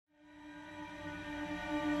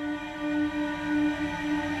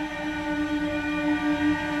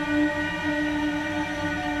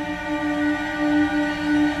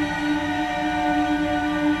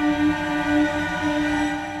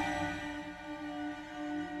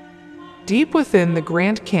Deep within the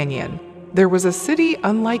Grand Canyon, there was a city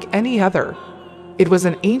unlike any other. It was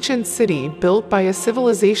an ancient city built by a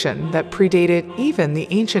civilization that predated even the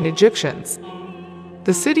ancient Egyptians.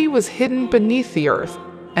 The city was hidden beneath the earth,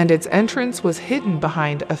 and its entrance was hidden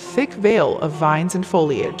behind a thick veil of vines and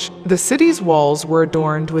foliage. The city's walls were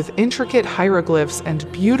adorned with intricate hieroglyphs and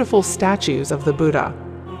beautiful statues of the Buddha.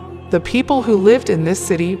 The people who lived in this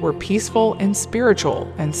city were peaceful and spiritual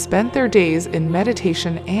and spent their days in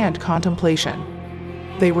meditation and contemplation.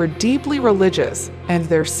 They were deeply religious, and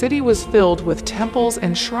their city was filled with temples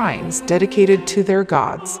and shrines dedicated to their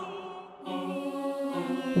gods.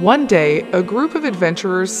 One day, a group of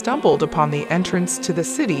adventurers stumbled upon the entrance to the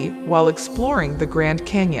city while exploring the Grand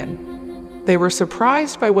Canyon. They were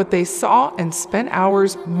surprised by what they saw and spent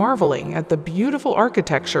hours marveling at the beautiful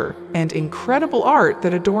architecture and incredible art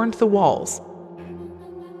that adorned the walls.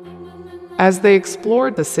 As they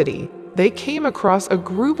explored the city, they came across a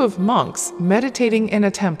group of monks meditating in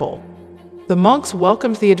a temple. The monks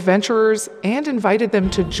welcomed the adventurers and invited them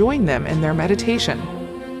to join them in their meditation.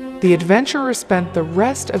 The adventurers spent the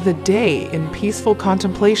rest of the day in peaceful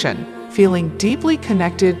contemplation, feeling deeply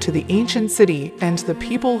connected to the ancient city and the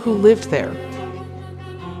people who lived there.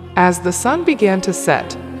 As the sun began to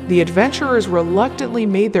set, the adventurers reluctantly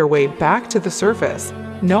made their way back to the surface,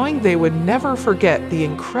 knowing they would never forget the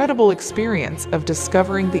incredible experience of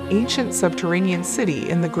discovering the ancient subterranean city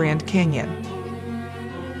in the Grand Canyon.